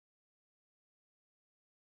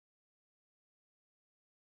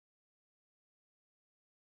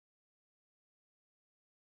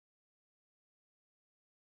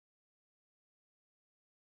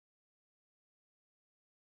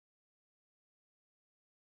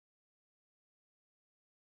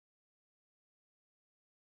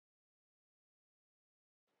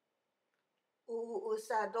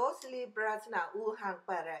Usa 2 libras na uhang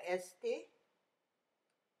para este.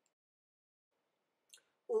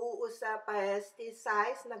 Uusa pa este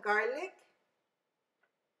size na garlic.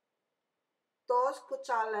 2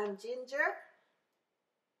 cucharan ginger.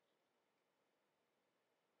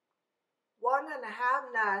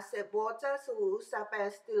 1.5 na cebotas. Uusa pa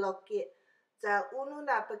este loki. Za 1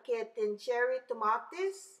 na paketin cherry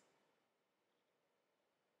tomatoes.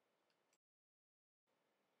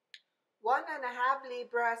 1.5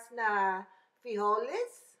 libras na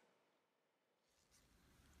frijoles.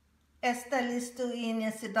 Está listo in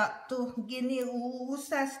esse dato. Gini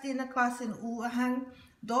uusa esti na klasin uhang.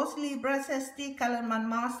 2 libras esti kalaman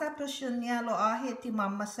masa pasyonya lo ahe ti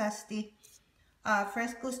mama esti.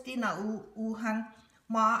 Fresco esti na uhang.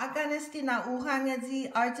 Maagan esti na uhang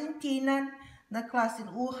ezi Argentina na klasin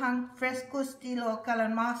uhang. Fresco esti lo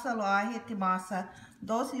kalan masa lo ahe ti masa.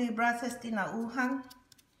 2 libras esti na uhang.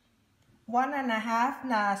 1.5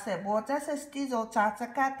 na cebotas esti zo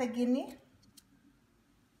tsatsaka gini.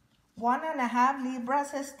 1.5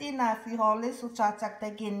 libras esti na frijoles utsatsак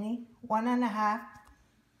gini.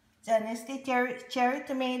 1.5. Then esti cherry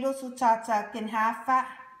tomatoes utsatsак in half.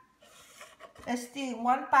 Esti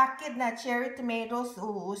 1 packet na cherry tomatoes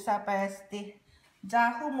uusa pa esti.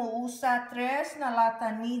 Jahu mo usa 3 na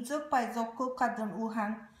lata nizok pa izoko Kaddon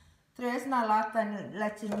Uhang. 3 na lata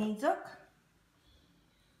nizok.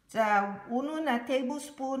 Za 1 na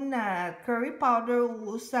tablespoon na curry powder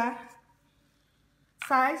uusa.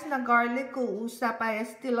 Size na garlic uusa pa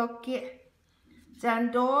este loki.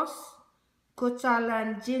 Then 2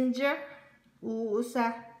 cucharan ginger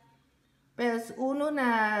uusa. Pes 1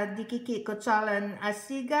 na dikiki cucharan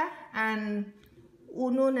asiga and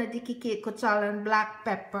 1 na dikiki cucharan black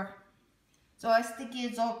pepper. So este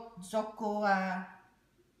ki zoko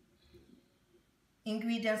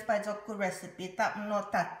ingredients pa zoko recipe. Tap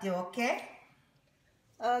notati, okay?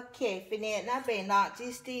 Okay, fine na be na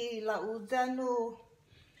jisti la uzanu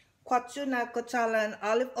 4 na cucharan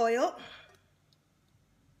olive oil.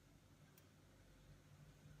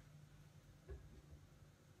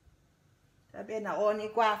 Sabi na oni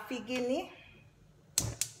guafi gini.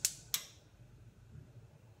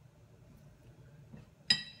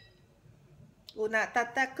 Una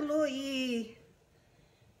tataklo I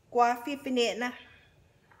guafi fine na.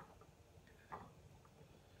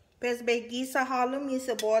 Pes begi sa halum I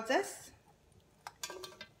cebotas.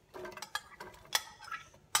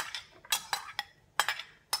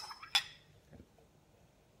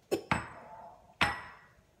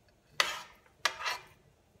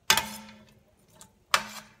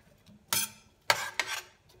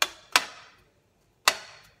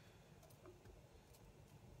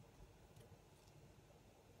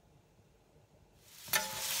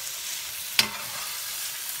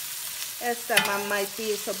 Esta mamãe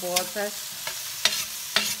tinha cebolas.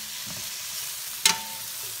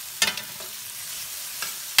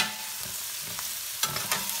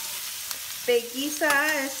 Peguisa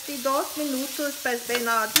este 2 minutos para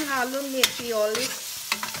esbenar de halum ne frijoles.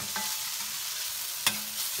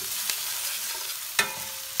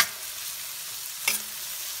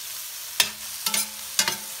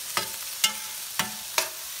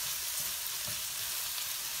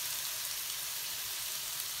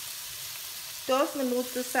 Dos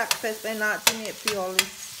minutos sac para esbenar de frijoles.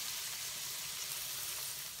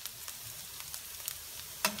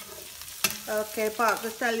 Okay, Pak,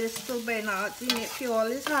 está listo esbenar de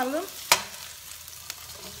frijoles halum.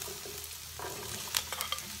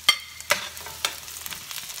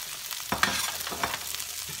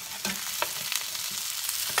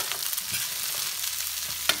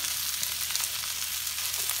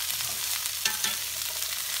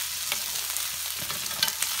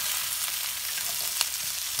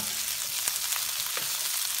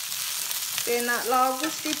 Pena logo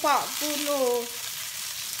sti Pak puno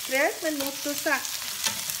 3 minutos sac.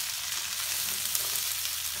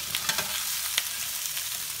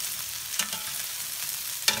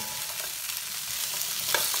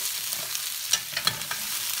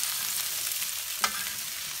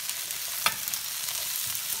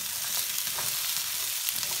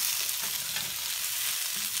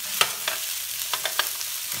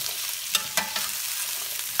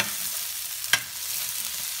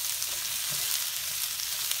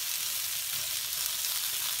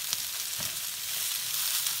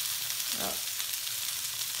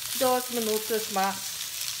 Dos minutos más.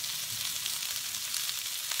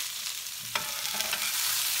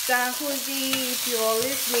 Zahu di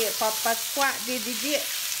frijoles ni papas kuat di didik.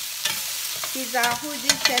 Di zahu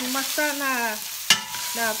di sen masa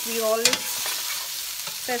na frijoles.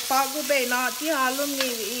 Pes pago be na di halum ni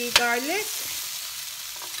I garlic.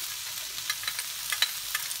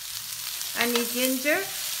 Ani ginger.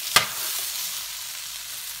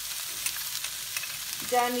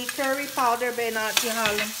 Dani curry powder be na ti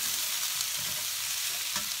halum.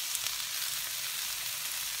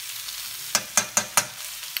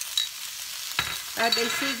 Ada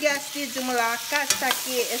siga sti jumlaka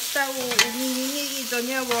staki esta unini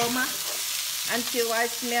idonya aroma until I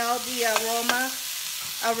smell the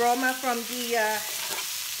aroma from the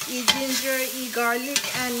ginger, garlic,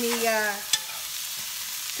 and the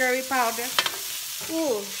curry powder.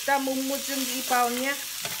 Está mumujung di ipaw niya.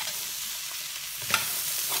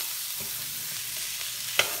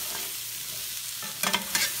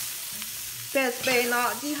 Pes bay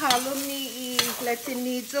na di halum ni letin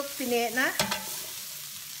nizok pinet na.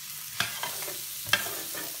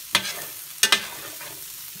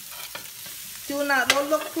 Una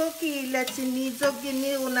lolok kluki letin nizok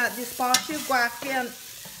gini una dispatchu guakian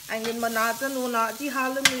angin manatan una di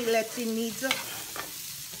halum ni letin nizok.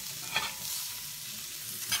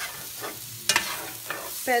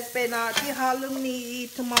 Pes bay na di halum ni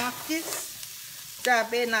tomatis. Da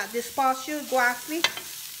bay na dispatchu guafi.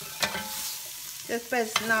 Pes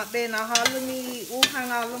na bay na halum ni uhang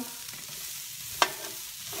halum.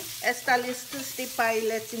 Está listo sti pai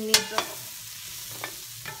letin nizok.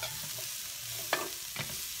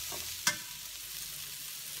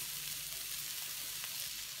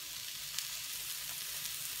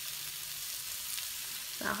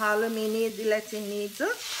 Halum ini letin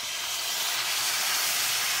nizok.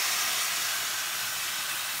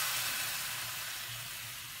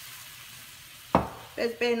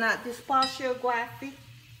 Pes bay na dispatchu guafi.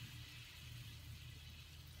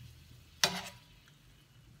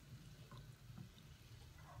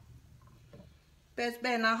 Pes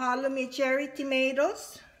bay na halum ni cherry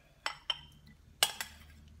tomatoes.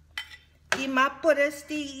 I mapor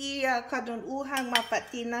esti Kaddon Uhang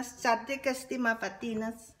mapatinas, sadik esti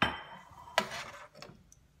mapatinas.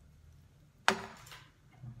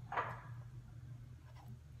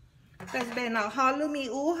 Pes bay na halum i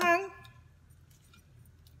uhang.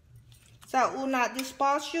 Sa una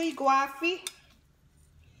dispatchu i guafi.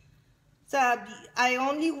 Sa I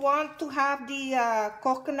only want to have the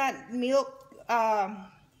coconut milk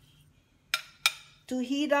to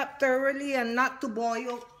heat up thoroughly and not to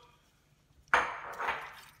boil.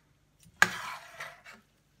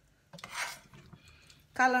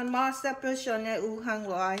 Kalan masa persone uhang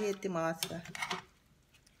lo ahit masa.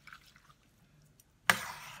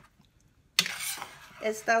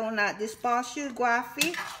 Esta una dispatchu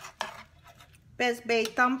guafi. Pes bay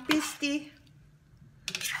tampisti.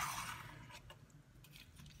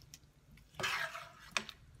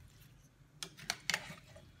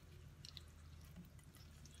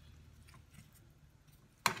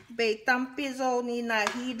 Bay tampizo ni na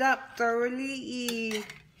heat up thoroughly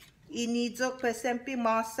inizok pesempi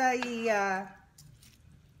masa i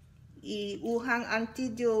uhang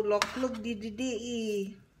anti dio lokluk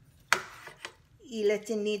dididi i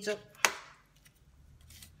letin nizok.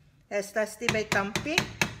 Esta sti bay tampi.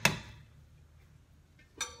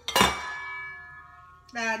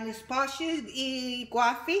 Na dispatchu i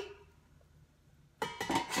guafi.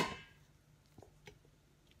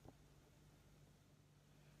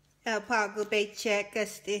 Pago bay check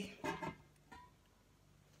esti.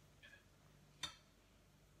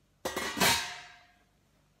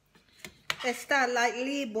 Está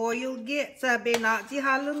lightly boiled get sabi na di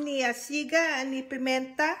halum ni asiga ani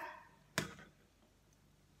pimenta.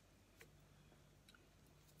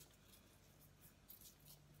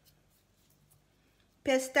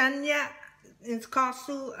 Pestanya in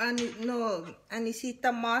kasu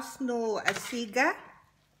anisita mas no asiga.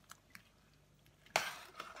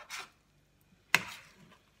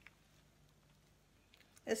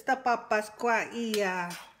 Esta papas kwa i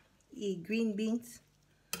green beans.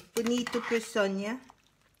 Bonito personnya.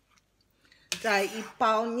 Sa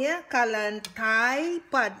ipaunya kalan Thai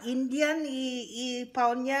pad Indian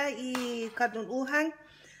ipaunya i Kaddon Uhang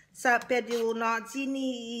sa pedu nazi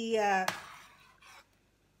ni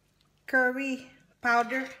curry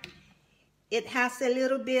powder. It has a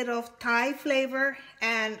little bit of Thai flavor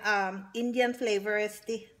and Indian flavor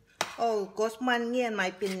esti. Oh, gosman niyan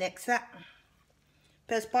may pineksa.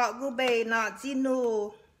 Pes pagu bay nazi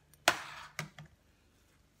no.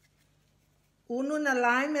 Uno na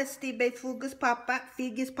lime esti bay figis papa.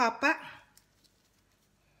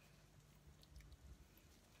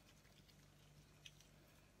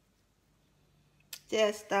 Ya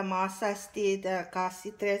esta masa esti de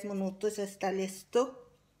casi 3 minutos está listo.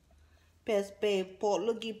 Pes bay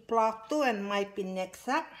pologi plato and may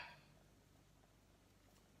pineksa.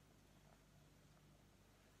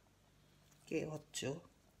 Que 8.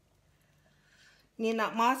 Ni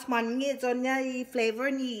nak mas mangi zonya I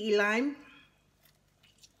flavor ni I lime.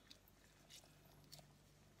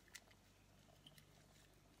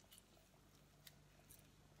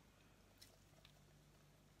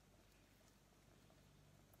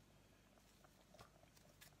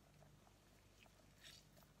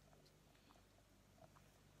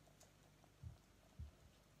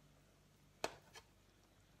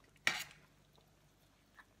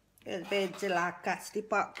 Beda lakas di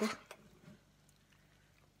pakku.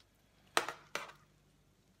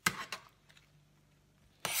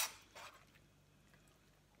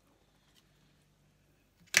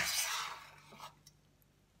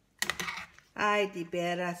 Ai di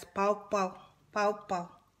beras pau.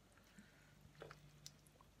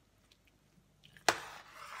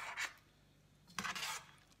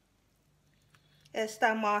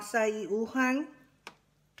 Esta masa I uhang.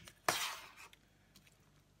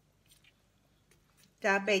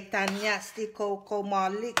 Cabai tanya sti ko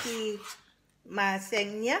malik I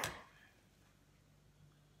masengnya.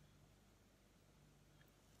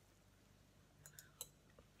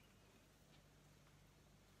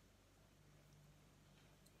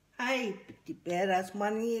 Ai di beras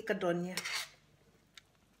mani kaddonnya.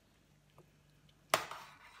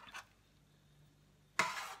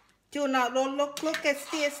 Do not look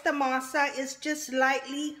esta masa is just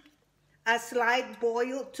lightly a slight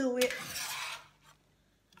boil to it.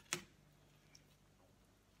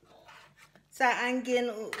 Sa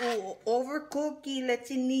angin overcook I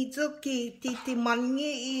let's nizo ki titi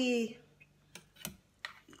mani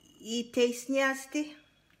I taste nya sti.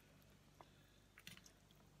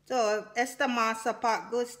 So esta masa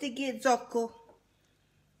pak gusti gi zoko.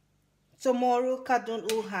 Chamorro Kaddon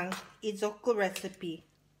Uhang I zoko recipe.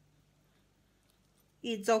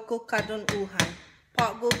 I zoko Kaddon Uhang.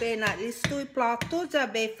 Pak go be na listui plato ja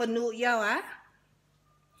be fanu ya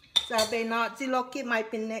Sa be na ziloki mai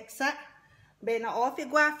pineksa. Be na ofi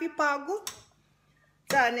guafi pago.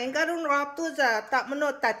 Sa nengarun ratu ja tak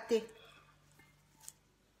menotati.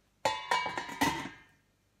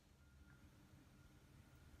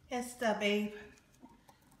 Esta be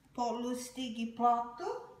polusti gi plato.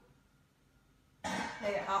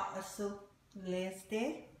 Le asu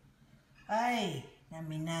leste. Ai,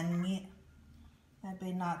 naminangi.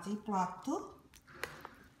 Be na di plato.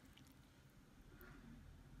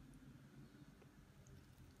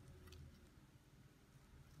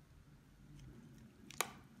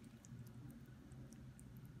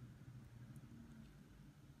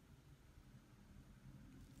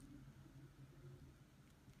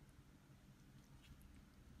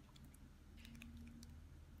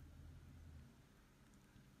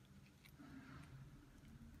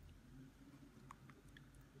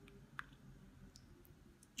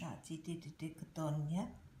 Titik ketonnya.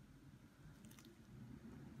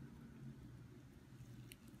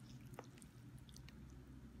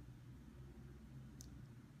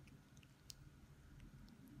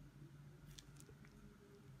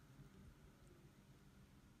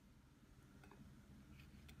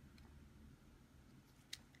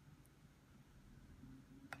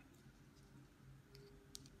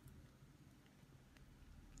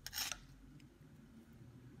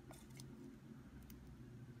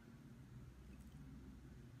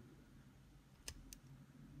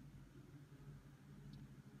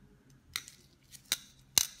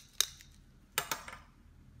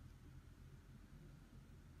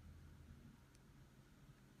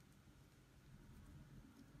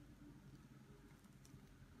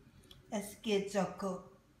 Eske zoko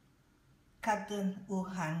Kaddon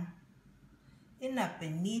Uhang. Ina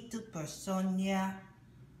benito personia.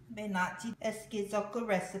 Benati eske zoko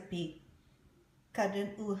recipe.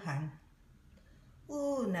 Kaddon Uhang.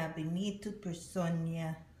 Na benito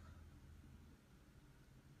personia.